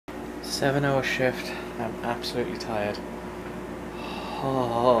7-hour shift. I'm absolutely tired.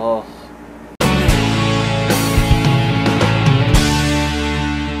 Oh.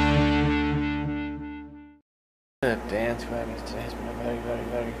 Day and 2 hours today has been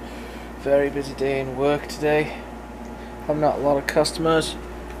a very busy day in work today. I've not a lot of customers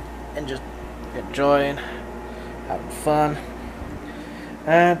and just enjoying, having fun,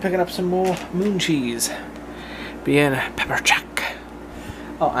 and picking up some more moon cheese. Being pepper jack.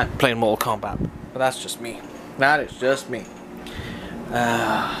 Oh, I'm playing Mortal Kombat, but that's just me. That is just me.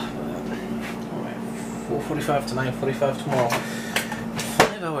 4:45 to 9:45 tomorrow.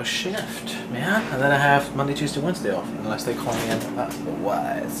 5-hour shift, man. And then I have Monday, Tuesday, Wednesday off, unless they call me in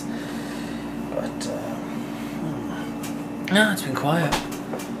otherwise. But no, it's been quiet.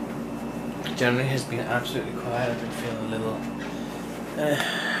 Generally has been absolutely quiet. I've been feeling a little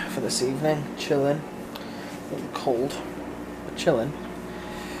for this evening, chilling. A little cold, but chilling.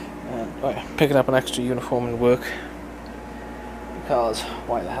 And picking up an extra uniform in work because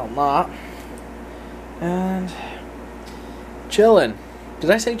why the hell not? And chilling.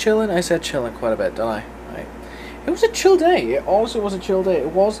 Did I say chilling? I said chilling quite a bit, didn't I? Right. It was a chill day. It also was a chill day.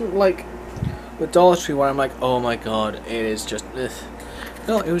 It wasn't like with Dollar Tree where I'm like, oh my god, it is just ugh.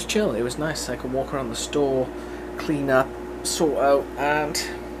 No, it was chill. It was nice. I could walk around the store, clean up, sort out, and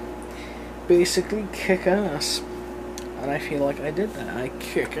basically kick ass. And I feel like I did that. I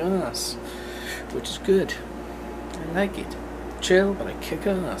kick ass, which is good. I like it. Chill, but I kick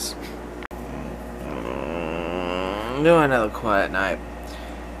ass. Doing another quiet night.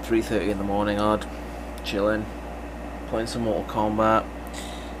 3:30 in the morning odd. Chilling. Playing some Mortal Kombat.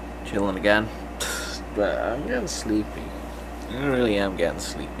 Chilling again. But I'm getting sleepy. I really am getting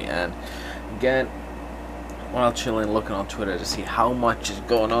sleepy. And again, while chilling, looking on Twitter to see how much is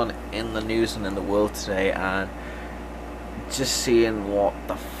going on in the news and in the world today, and just seeing what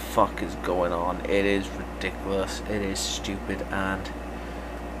the fuck is going on. It is ridiculous. It is stupid, and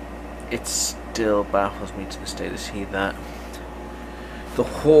it still baffles me to this day to see that the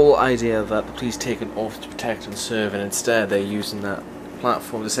whole idea that the police take an oath to protect and serve, and instead they're using that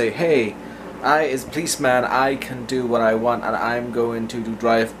platform to say, hey, I as a policeman, I can do what I want, and I'm going to do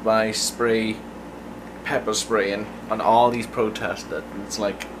drive-by spray, pepper spraying on all these protesters. And it's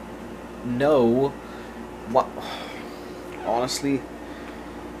like, no, what? Honestly,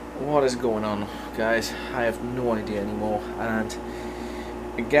 what is going on, guys? I have no idea anymore. And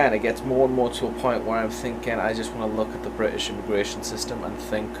again, it gets more and more to a point where I'm thinking I just want to look at the British immigration system and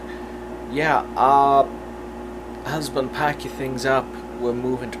think, yeah, husband, pack your things up, we're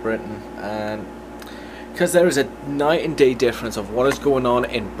moving to Britain. And because there is a night and day difference of what is going on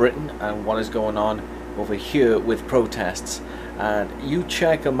in Britain and what is going on over here with protests. And you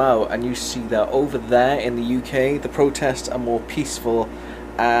check them out and you see that over there in the UK the protests are more peaceful,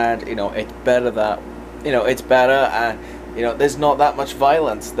 and you know, it's better that, you know, it's better, and you know, there's not that much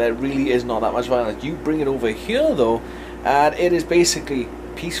violence. There really is not that much violence. You bring it over here though, and it is basically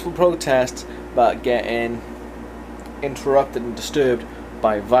peaceful protests but getting interrupted and disturbed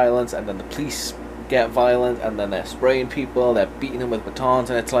by violence, and then the police get violent, and then they're spraying people, they're beating them with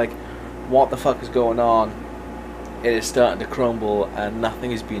batons, and it's like, what the fuck is going on? It is starting to crumble, and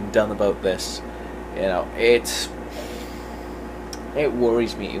nothing is being done about this. You know, it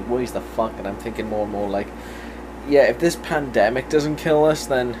worries me. It worries the fuck, and I'm thinking more and more like, yeah, if this pandemic doesn't kill us,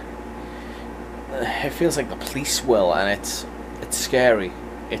 then it feels like the police will, and it's scary.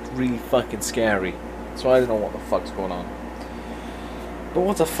 It's really fucking scary. So I don't know what the fuck's going on. But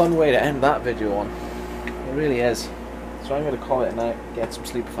what a fun way to end that video on. It really is. So I'm going to call it a night, get some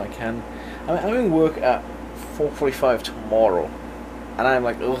sleep if I can. I'm in work at 4:45 tomorrow, and I'm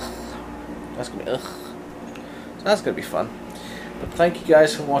like, ugh, that's gonna be ugh. So that's gonna be fun. But thank you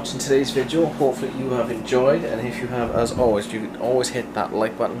guys for watching today's video. Hopefully you have enjoyed, and if you have, as always, you can always hit that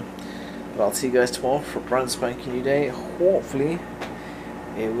like button. But I'll see you guys tomorrow for a brand spanking new day. Hopefully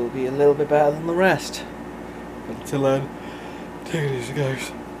it will be a little bit better than the rest. But until then, take it easy,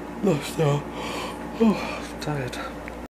 guys. Love, oh, I'm tired.